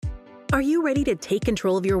Are you ready to take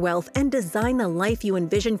control of your wealth and design the life you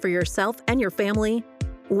envision for yourself and your family?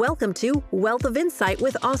 Welcome to Wealth of Insight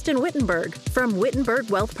with Austin Wittenberg from Wittenberg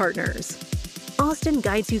Wealth Partners. Austin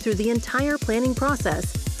guides you through the entire planning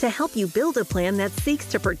process to help you build a plan that seeks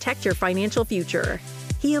to protect your financial future.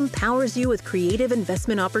 He empowers you with creative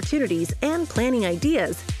investment opportunities and planning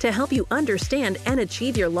ideas to help you understand and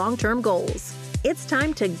achieve your long-term goals. It's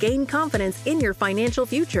time to gain confidence in your financial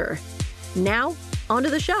future. Now, on to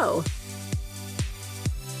the show.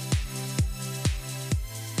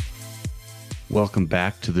 Welcome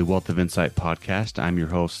back to the Wealth of Insight podcast. I'm your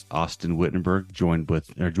host, Austin Wittenberg, joined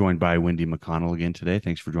by Wendy McConnell again today.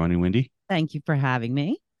 Thanks for joining, Wendy. Thank you for having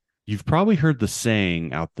me. You've probably heard the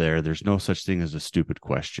saying out there, there's no such thing as a stupid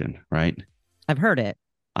question, right? I've heard it.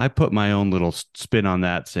 I put my own little spin on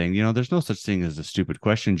that saying, there's no such thing as a stupid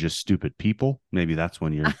question, just stupid people. Maybe that's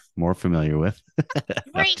one you're more familiar with.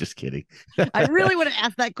 No, just kidding. I really want to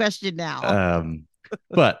ask that question now.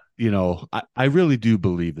 But, I really do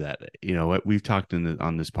believe that, we've talked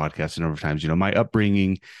on this podcast a number of times, my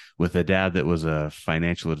upbringing with a dad that was a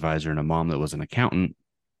financial advisor and a mom that was an accountant.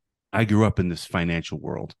 I grew up in this financial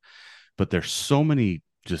world, but there's so many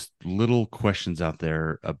just little questions out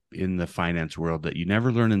there in the finance world that you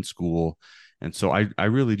never learn in school. And so I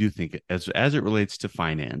really do think as it relates to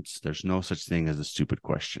finance, there's no such thing as a stupid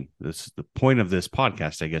question. This is the point of this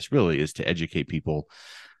podcast, I guess, really is to educate people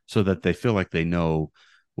so that they feel like they know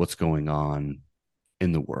what's going on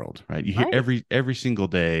in the world, right? You hear every single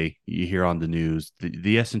day, you hear on the news,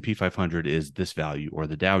 the S&P 500 is this value or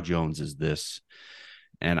the Dow Jones is this.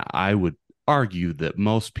 And I would argue that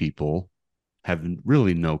most people have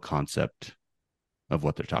really no concept of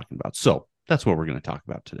what they're talking about. So that's what we're going to talk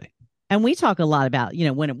about today. And we talk a lot about,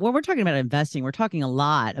 when we're talking about investing, we're talking a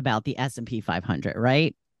lot about the S&P 500,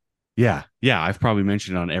 right? Yeah. I've probably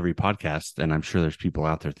mentioned it on every podcast, and I'm sure there's people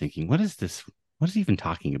out there thinking, what is this? What is he even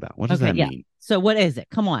talking about? What does that mean? So what is it?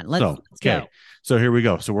 Come on, let's go. So here we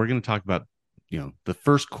go. So we're going to talk about, the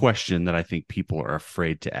first question that I think people are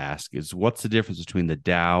afraid to ask is, what's the difference between the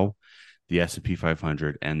Dow, the S&P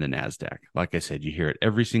 500, and the NASDAQ? Like I said, you hear it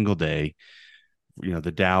every single day.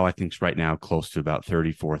 The Dow, I think, is right now close to about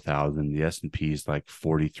 34,000. The S&P is like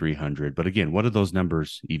 4,300. But again, what do those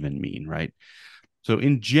numbers even mean, right? So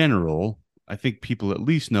in general, I think people at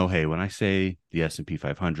least know, hey, when I say the S&P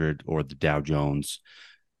 500 or the Dow Jones,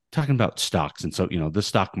 talking about stocks. And so, the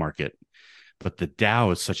stock market. But the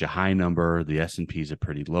Dow is such a high number. The S&P is a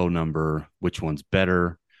pretty low number. Which one's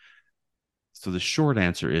better? So the short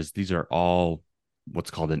answer is these are all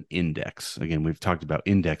what's called an index. Again, we've talked about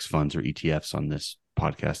index funds or ETFs on this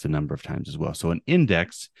podcast a number of times as well. So an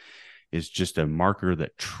index is just a marker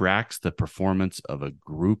that tracks the performance of a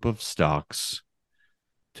group of stocks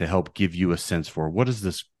to help give you a sense for what is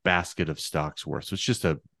this basket of stocks worth. So it's just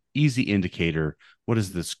a easy indicator. What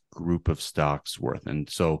is this group of stocks worth? And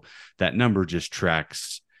so that number just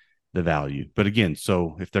tracks the value. But again,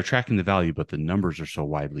 so if they're tracking the value, but the numbers are so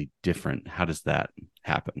widely different, how does that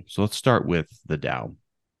happen? So let's start with the Dow.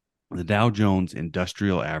 The Dow Jones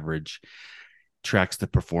Industrial Average tracks the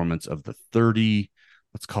performance of the 30,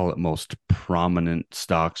 let's call it most prominent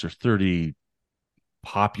stocks or 30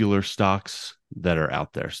 popular stocks that are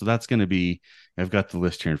out there. So that's going to be, I've got the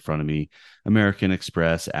list here in front of me: American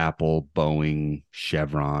Express, Apple, Boeing,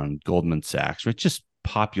 Chevron, Goldman Sachs, right? Just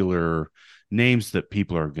popular names that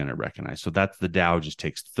people are going to recognize. So that's the Dow just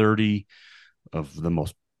takes 30 of the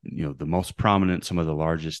most, the most prominent, some of the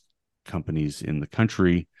largest companies in the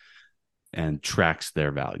country and tracks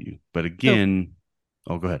their value. But again,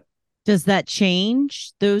 go ahead. Does that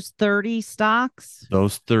change those 30 stocks?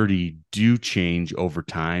 Those 30 do change over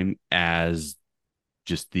time as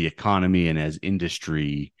just the economy and as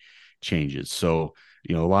industry changes. So,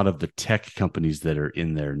 a lot of the tech companies that are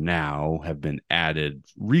in there now have been added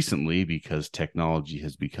recently because technology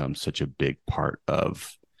has become such a big part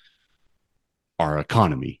of our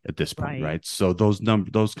economy at this point, right? So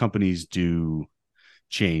those companies do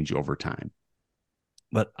change over time.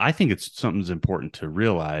 But I think it's something's important to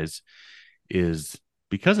realize is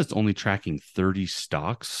because it's only tracking 30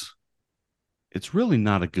 stocks, it's really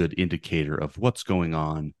not a good indicator of what's going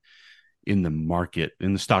on in the market,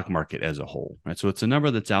 in the stock market as a whole, right? So it's a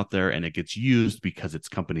number that's out there and it gets used because it's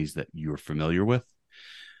companies that you're familiar with,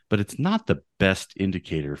 but it's not the best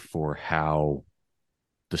indicator for how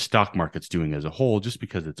the stock market's doing as a whole, just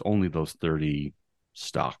because it's only those 30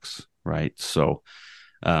 stocks, right? So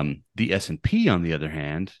the S&P, on the other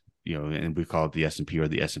hand, and we call it the S&P or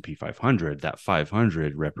the S&P 500, that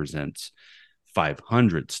 500 represents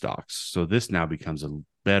 500 stocks. So this now becomes a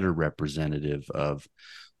better representative of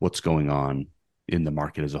what's going on in the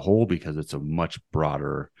market as a whole because it's a much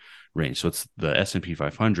broader range. So it's the S&P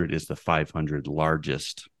 500 is the 500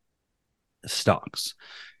 largest stocks.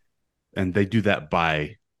 And they do that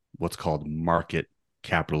by what's called market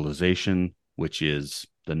capitalization, which is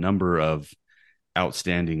the number of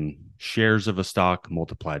outstanding shares of a stock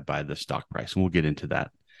multiplied by the stock price. And we'll get into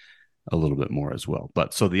that a little bit more as well.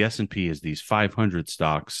 But so the S&P is these 500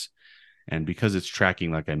 stocks. And because it's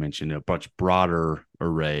tracking, like I mentioned, a much broader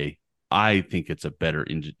array, I think it's a better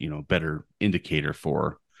indicator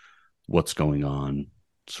for what's going on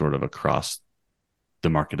sort of across the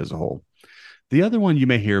market as a whole. The other one you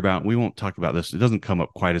may hear about, we won't talk about this, it doesn't come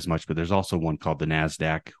up quite as much, but there's also one called the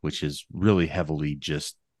NASDAQ, which is really heavily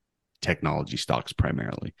just technology stocks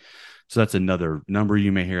primarily. So that's another number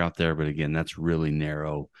you may hear out there. But again, that's really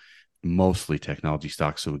narrow, mostly technology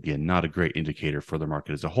stocks. So again, not a great indicator for the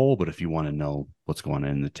market as a whole. But if you want to know what's going on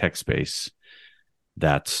in the tech space,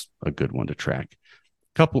 that's a good one to track.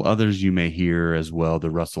 A couple others you may hear as well, the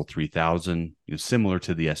Russell 3000, similar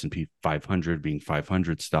to the S&P 500 being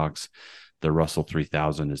 500 stocks. The Russell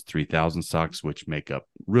 3000 is 3,000 stocks, which make up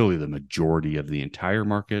really the majority of the entire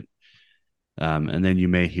market. And then you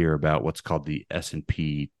may hear about what's called the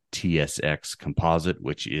S&P TSX composite,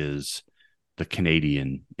 which is the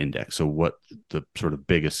Canadian index. So what the sort of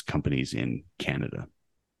biggest companies in Canada.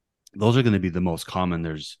 Those are going to be the most common.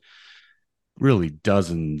 There's really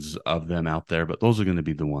dozens of them out there, but those are going to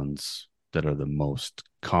be the ones that are the most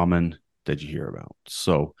common that you hear about.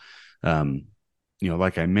 So,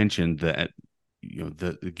 like I mentioned, that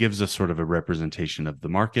it gives us sort of a representation of the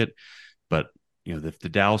market. But if the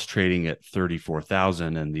Dow's trading at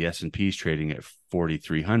 34,000 and the S&P is trading at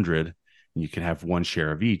 4,300, and you can have one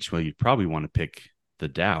share of each, well, you'd probably want to pick the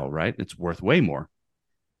Dow, right? It's worth way more.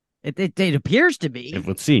 It appears to be. It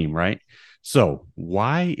would seem, right? So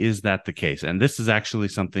why is that the case? And this is actually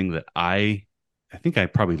something that I think I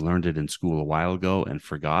probably learned it in school a while ago and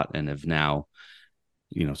forgot, and have now,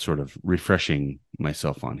 sort of refreshing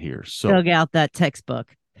myself on here. So dug out that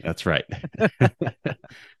textbook. That's right.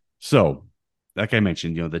 So, like I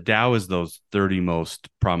mentioned, the Dow is those 30 most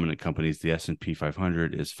prominent companies. The S&P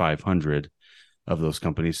 500 is 500 of those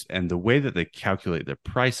companies. And the way that they calculate their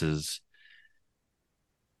prices,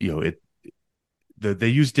 they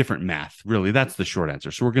use different math. Really, that's the short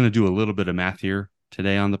answer. So we're going to do a little bit of math here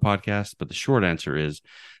today on the podcast, but the short answer is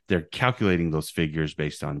they're calculating those figures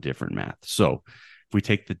based on different math. So if we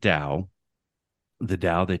take the Dow,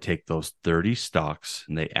 they take those 30 stocks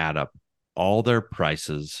and they add up all their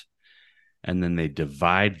prices, and then they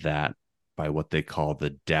divide that by what they call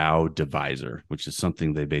the Dow divisor, which is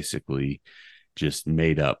something they basically just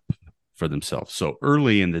made up for themselves. So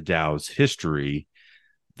early in the Dow's history,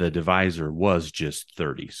 the divisor was just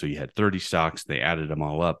 30. So you had 30 stocks, they added them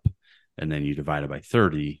all up, and then you divide it by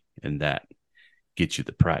 30, and that gets you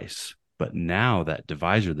the price. But now that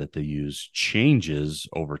divisor that they use changes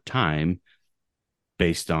over time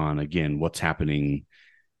based on, again, what's happening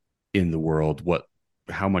in the world,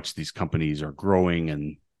 how much these companies are growing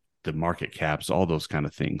and the market caps, all those kind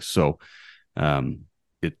of things. So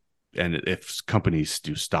if companies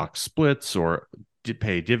do stock splits or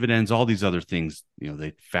pay dividends, all these other things,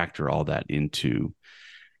 they factor all that into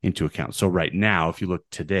account. So right now, if you look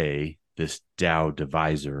today, this Dow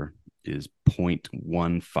divisor is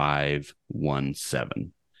 0.1517.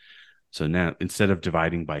 So now, instead of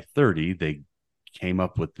dividing by 30, they came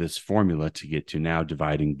up with this formula to get to now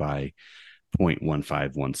dividing by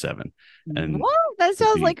 0.1517. And whoa, that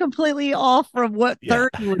sounds like completely off from what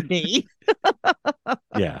 30 would be.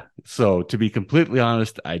 Yeah. So to be completely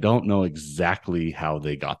honest, I don't know exactly how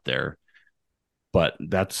they got there, but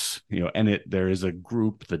that's, and there is a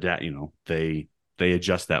group that, they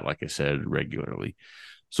adjust that, like I said, regularly.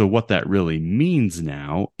 So what that really means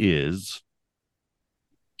now is,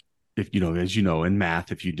 if, as in math,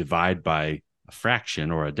 if you divide by a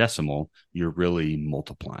fraction or a decimal, you're really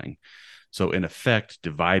multiplying. So in effect,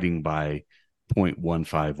 dividing by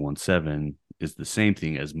 0.1517 is the same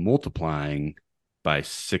thing as multiplying by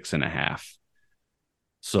 6.5.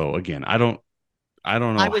 So again, I don't know.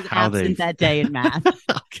 I was how absent that day in math.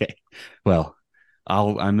 Okay. Well,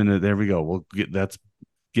 there we go. Let's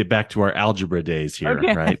get back to our algebra days here.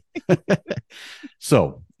 Okay. Right.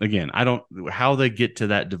 So again, how they get to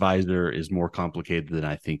that divisor is more complicated than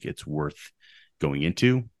I think it's worth going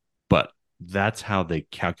into, but that's how they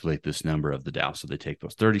calculate this number of the Dow. So they take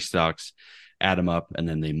those 30 stocks, add them up, and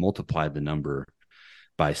then they multiply the number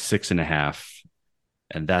by 6.5.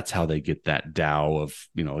 And that's how they get that Dow of,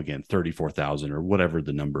 again, 34,000 or whatever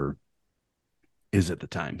the number is at the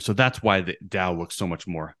time. So that's why the Dow looks so much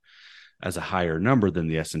more as a higher number than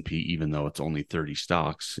the S&P, even though it's only 30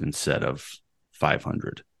 stocks instead of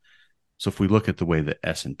 500. So if we look at the way the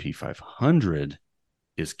S&P 500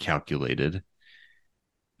 is calculated,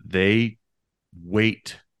 they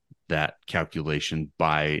weight that calculation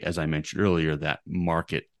by, as I mentioned earlier, that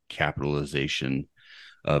market capitalization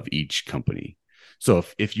of each company. So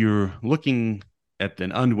if you're looking at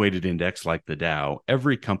an unweighted index like the Dow,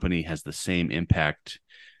 every company has the same impact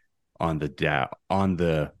on the Dow, on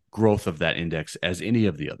the growth of that index as any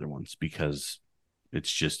of the other ones, because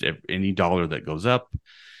it's just any dollar that goes up,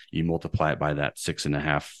 you multiply it by that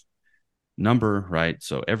 6.5 number, right?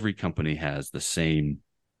 So every company has the same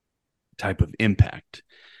type of impact.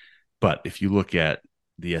 But if you look at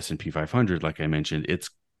the S&P 500, like I mentioned, it's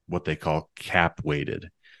what they call cap weighted.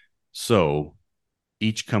 So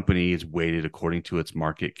each company is weighted according to its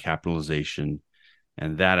market capitalization.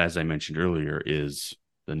 And that, as I mentioned earlier, is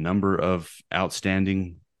the number of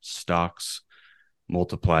outstanding stocks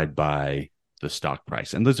multiplied by the stock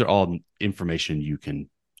price. And those are all information you can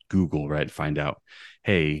Google, right? Find out,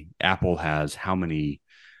 hey, Apple has how many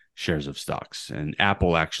shares of stocks? And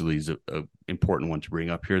Apple actually is a important one to bring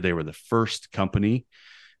up here. They were the first company,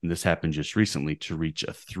 and this happened just recently, to reach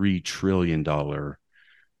a $3 trillion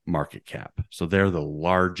market cap. So they're the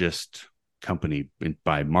largest company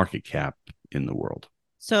by market cap in the world.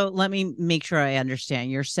 So let me make sure I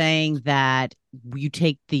understand. You're saying that you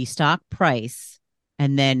take the stock price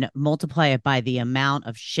and then multiply it by the amount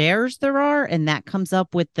of shares there are, and that comes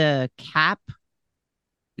up with the cap?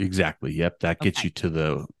 Exactly. Yep. That gets you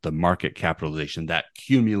to the market capitalization, that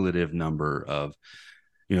cumulative number of,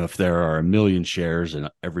 if there are 1 million shares and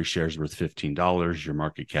every share is worth $15, your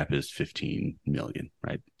market cap is 15 million,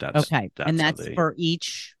 right? That's and that's for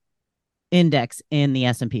each index in the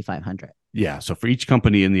S&P 500. Yeah. So for each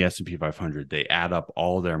company in the S&P 500, they add up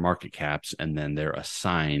all their market caps, and then they're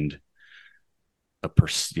assigned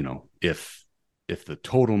if the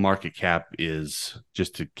total market cap is,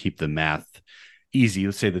 just to keep the math easy,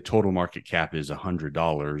 let's say the total market cap is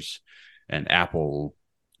 $100 and Apple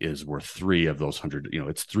is worth 3 of those 100,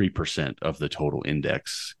 it's 3% of the total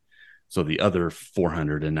index. So the other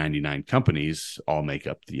 499 companies all make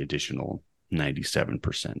up the additional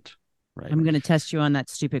 97%. Right. I'm going to test you on that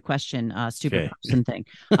stupid question, person thing.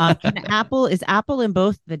 Is Apple in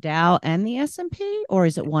both the Dow and the S&P, or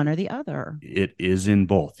is it one or the other? It is in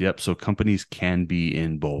both. Yep. So companies can be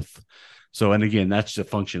in both. So, and again, that's a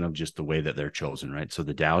function of just the way that they're chosen, right? So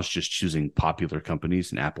the Dow is just choosing popular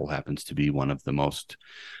companies, and Apple happens to be one of the most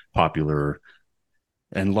popular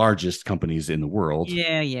and largest companies in the world.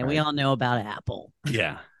 Yeah. Right? We all know about Apple.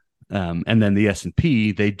 Yeah. And then the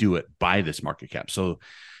S&P, they do it by this market cap. So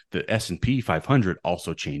the S&P 500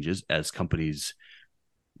 also changes as companies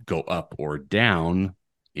go up or down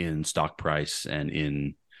in stock price and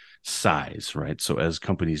in size, right? So as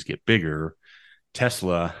companies get bigger,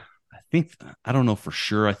 Tesla, I don't know for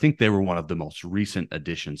sure, I think they were one of the most recent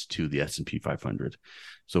additions to the S&P 500.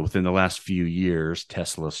 So within the last few years,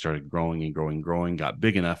 Tesla started growing and growing, got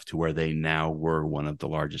big enough to where they now were one of the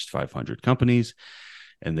largest 500 companies,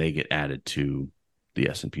 and they get added to the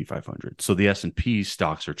S&P 500. So the S&P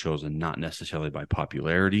stocks are chosen not necessarily by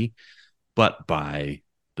popularity, but by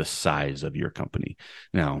the size of your company.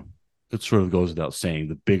 Now, it sort of goes without saying,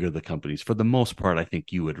 the bigger the companies, for the most part, I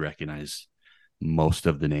think you would recognize most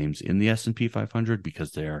of the names in the S&P 500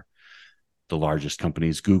 because they're the largest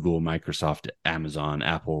companies: Google, Microsoft, Amazon,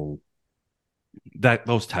 Apple,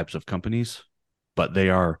 those types of companies. But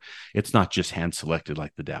it's not just hand selected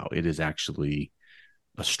like the Dow. It is actually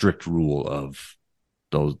a strict rule of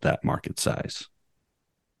that market size.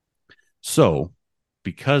 So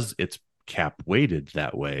because it's cap weighted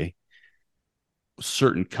that way,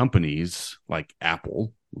 certain companies like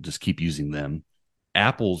Apple, we'll just keep using them,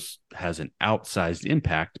 Apple's has an outsized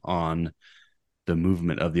impact on the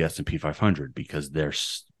movement of the S&P 500 because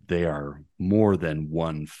they are more than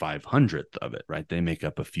 1/500th of it, right? They make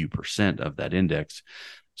up a few percent of that index.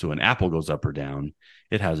 So when Apple goes up or down,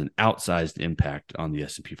 it has an outsized impact on the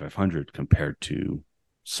S&P 500 compared to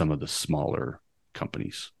some of the smaller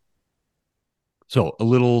companies. So a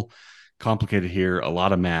little complicated here, a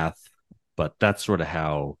lot of math, but that's sort of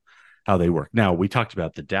how they work. Now, we talked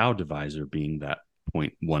about the Dow divisor being that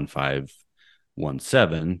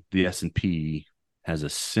 0.1517. The S&P has a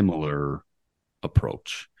similar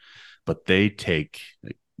approach, but they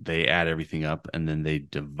add everything up and then they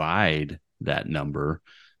divide that number.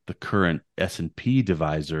 The current S&P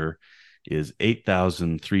divisor is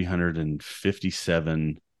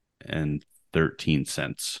 8,357 and 13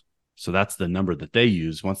 cents. So that's the number that they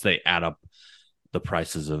use. Once they add up the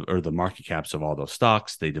prices or the market caps of all those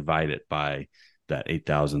stocks, they divide it by that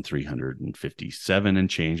 8,357 and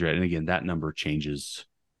change, right? And again, that number changes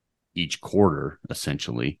each quarter,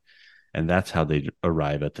 essentially. And that's how they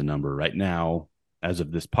arrive at the number. Right now, as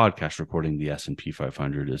of this podcast recording, the S&P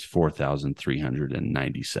 500 is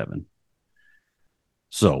 4,397.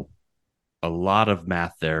 So a lot of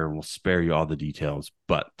math there. We'll spare you all the details.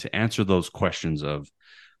 But to answer those questions of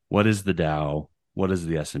what is the Dow, what is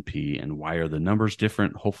the S&P, and why are the numbers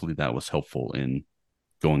different, hopefully that was helpful in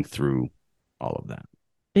going through all of that.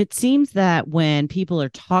 It seems that when people are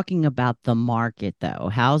talking about the market, though,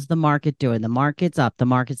 how's the market doing? The market's up, the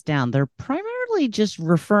market's down. They're primarily just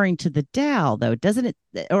referring to the Dow, though, doesn't it?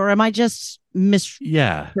 Or am I just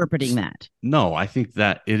misinterpreting that? No, I think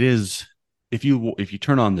that it is. If you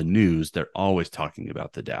turn on the news, they're always talking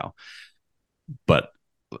about the Dow. But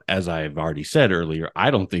as I've already said earlier, I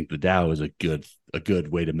don't think the Dow is a good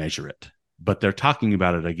way to measure it. But they're talking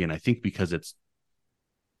about it again, I think, because it's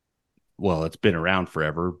been around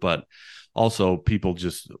forever, but also people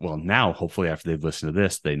now, hopefully after they've listened to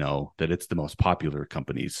this, they know that it's the most popular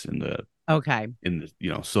companies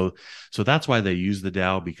so that's why they use the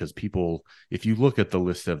Dow, because people, if you look at the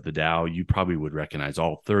list of the Dow, you probably would recognize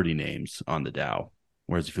all 30 names on the Dow.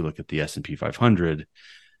 Whereas if you look at the S&P 500,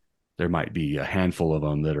 there might be a handful of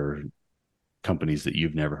them that are companies that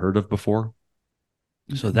you've never heard of before.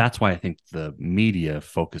 Mm-hmm. So that's why I think the media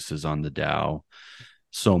focuses on the Dow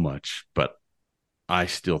so much, but I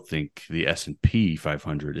still think the S&P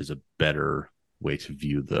 500 is a better way to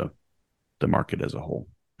view the market as a whole.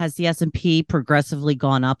 Has the S&P progressively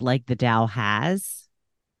gone up like the Dow has?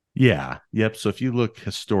 Yeah. Yep. So if you look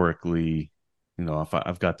historically, if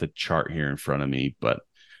I've got the chart here in front of me, but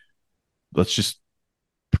let's just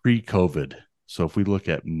pre-COVID. So if we look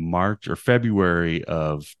at March or February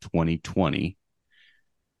of 2020,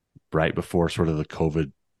 right before sort of the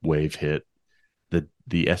COVID wave hit,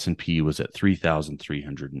 the S&P was at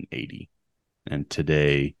 3,380, and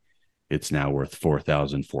today it's now worth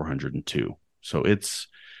 4,402. So it's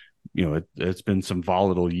it's been some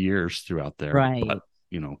volatile years throughout there, right? But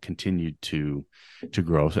continued to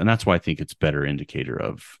grow, and that's why I think it's a better indicator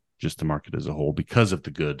of just the market as a whole, because of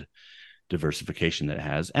the good diversification that it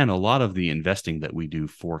has. And a lot of the investing that we do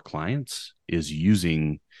for clients is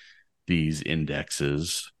using these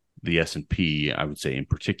indexes, the S&P, I would say in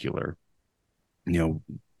particular, to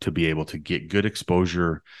be able to get good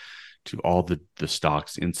exposure to all the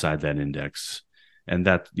stocks inside that index. And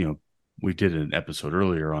that, we did an episode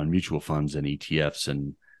earlier on mutual funds and ETFs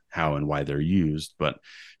and how and why they're used. But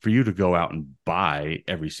for you to go out and buy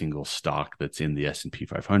every single stock that's in the S&P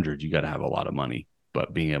 500, you got to have a lot of money.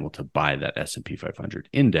 But being able to buy that S&P 500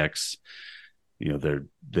 index,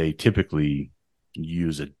 they typically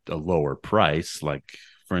use a lower price. Like,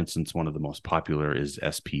 for instance, one of the most popular is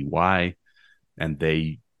SPY. And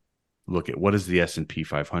they look at what is the S&P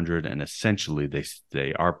 500, and essentially they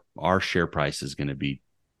say our share price is going to be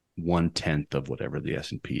 1/10 of whatever the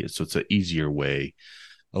S&P is. So it's an easier way,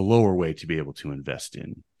 a lower way to be able to invest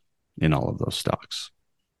in all of those stocks.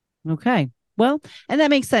 Okay, well, and that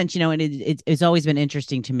makes sense. And it's always been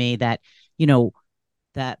interesting to me that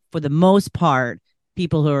that for the most part,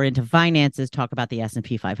 people who are into finances talk about the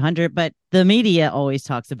S&P 500, but the media always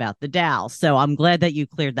talks about the Dow. So I'm glad that you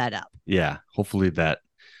cleared that up. Yeah, hopefully that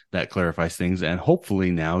clarifies things. And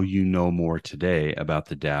hopefully now you know more today about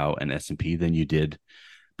the Dow and S&P than you did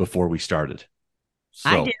before we started. So,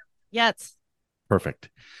 I do. Yes. Perfect.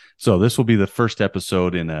 So this will be the first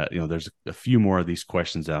episode in there's a few more of these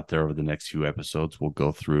questions out there over the next few episodes we'll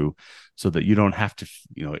go through, so that you don't have to,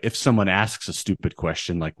 if someone asks a stupid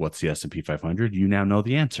question like what's the S&P 500, you now know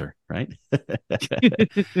the answer, right?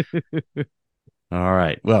 All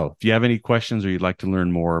right. Well, if you have any questions or you'd like to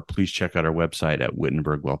learn more, please check out our website at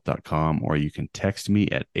wittenbergwealth.com, or you can text me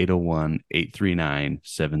at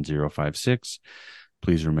 801-839-7056.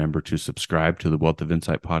 Please remember to subscribe to the Wealth of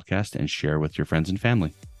Insight podcast and share with your friends and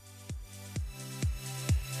family.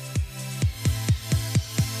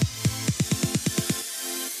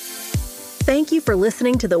 Thank you for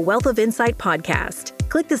listening to the Wealth of Insight podcast.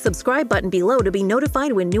 Click the subscribe button below to be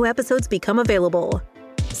notified when new episodes become available.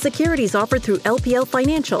 Securities offered through LPL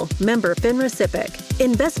Financial, member FINRA SIPC.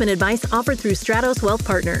 Investment advice offered through Stratos Wealth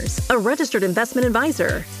Partners, a registered investment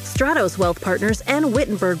advisor. Stratos Wealth Partners and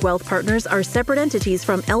Wittenberg Wealth Partners are separate entities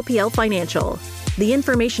from LPL Financial. The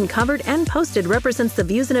information covered and posted represents the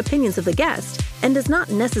views and opinions of the guest and does not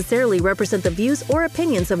necessarily represent the views or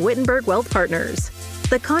opinions of Wittenberg Wealth Partners.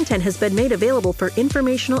 The content has been made available for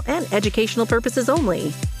informational and educational purposes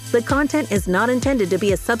only. The content is not intended to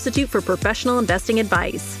be a substitute for professional investing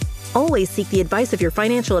advice. Always seek the advice of your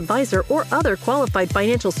financial advisor or other qualified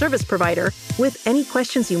financial service provider with any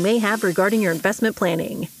questions you may have regarding your investment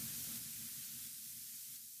planning.